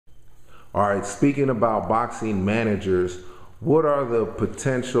All right, speaking about boxing managers, what are the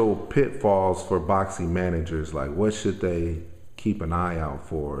potential pitfalls for boxing managers? Like, what should they keep an eye out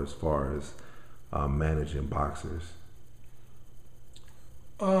for as far as managing boxers?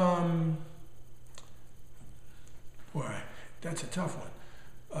 Boy, that's a tough one.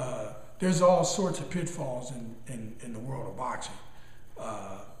 There's all sorts of pitfalls in the world of boxing.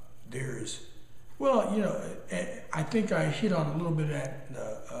 I think I hit on a little bit of that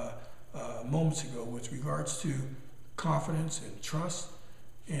moments ago with regards to confidence and trust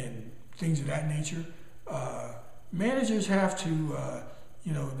and things of that nature. Managers have to,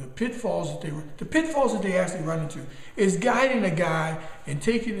 the pitfalls that they actually run into is guiding a guy and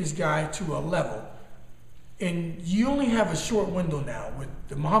taking this guy to a level. And you only have a short window now with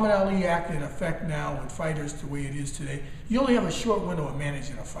the Muhammad Ali Act in effect now with fighters the way it is today. You only have a short window of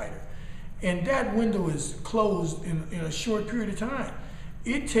managing a fighter. And that window is closed in a short period of time.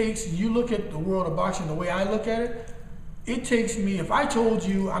 It takes, you look at the world of boxing the way I look at it, it takes me, if I told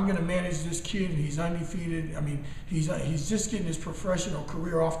you I'm going to manage this kid and he's undefeated, he's just getting his professional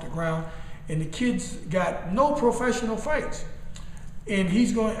career off the ground, and the kid's got no professional fights, and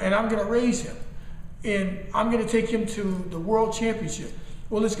I'm going to raise him, and I'm going to take him to the world championship.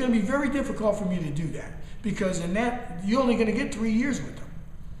 Well, it's going to be very difficult for me to do that, because in that, you're only going to get 3 years with him.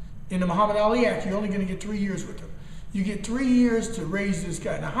 In the Muhammad Ali Act, you're only going to get 3 years with him. You get 3 years to raise this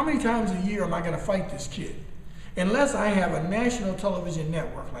guy. Now, how many times a year am I going to fight this kid? Unless I have a national television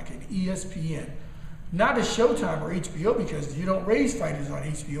network like an ESPN, not a Showtime or HBO, because you don't raise fighters on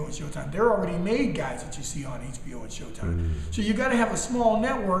HBO and Showtime. They're already made guys that you see on HBO and Showtime. So you got to have a small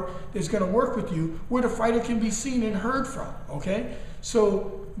network that's going to work with you where the fighter can be seen and heard from, okay?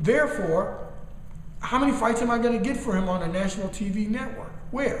 So therefore, how many fights am I going to get for him on a national TV network?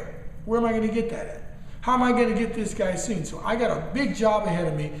 Where am I going to get that at? How am I going to get this guy seen? So I got a big job ahead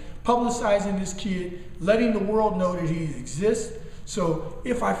of me, publicizing this kid, letting the world know that he exists. So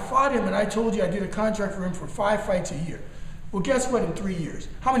if I fought him and I told you I did a contract for him for 5 fights a year, well, guess what, in 3 years?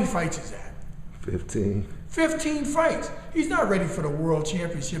 How many fights is that? 15. 15 fights. He's not ready for the world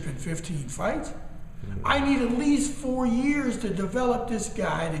championship in 15 fights. I need at least 4 years to develop this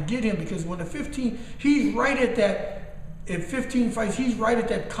guy to get him, because when he's right at that, at 15 fights, he's right at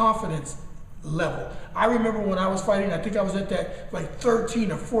that confidence level. I remember when I was fighting, I think I was at that like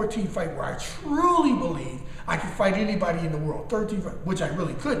 13 or 14 fight where I truly believed I could fight anybody in the world. 13 fight, which I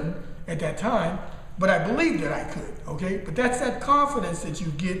really couldn't at that time, but I believed that I could, okay? But that's that confidence that you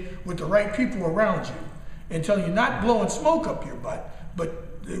get with the right people around you, and telling you, not blowing smoke up your butt,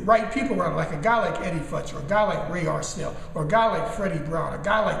 but the right people around, like a guy like Eddie Futch, or a guy like Ray Arcel, or a guy like Freddie Brown, a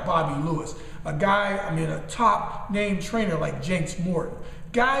guy like Bobby Lewis, a top name trainer like Jenks Morton.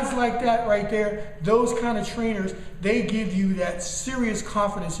 Guys like that right there, those kind of trainers, they give you that serious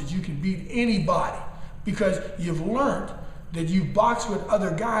confidence that you can beat anybody, because you've learned that you boxed with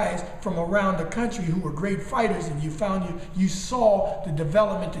other guys from around the country who were great fighters, and you saw the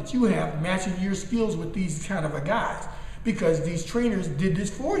development that you have matching your skills with these kind of guys, because these trainers did this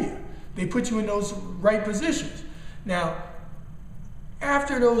for you. They put you in those right positions. Now,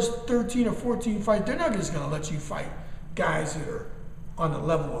 after those 13 or 14 fights, they're not just going to let you fight guys that are on the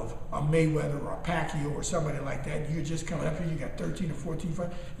level of a Mayweather or a Pacquiao or somebody like that. You're just coming up here, you got 13 or 14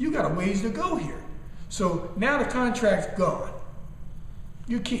 fights. You got a ways to go here. So now the contract's gone.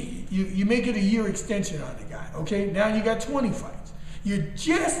 You make it a year extension on the guy, okay? Now you got 20 fights. You're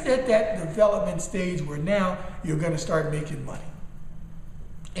just at that development stage where now you're gonna start making money.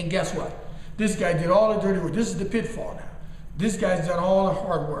 And guess what? This guy did all the dirty work. This is the pitfall now. This guy's done all the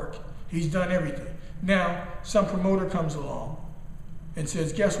hard work. He's done everything. Now, some promoter comes along and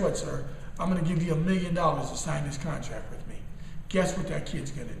says, guess what, sir? I'm going to give you $1 million to sign this contract with me. Guess what that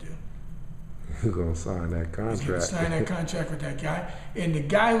kid's going to do? He's going to sign that contract. He's going to sign that contract with that guy. And the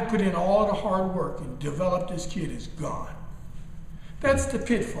guy who put in all the hard work and developed this kid is gone. That's the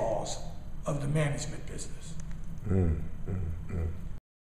pitfalls of the management business.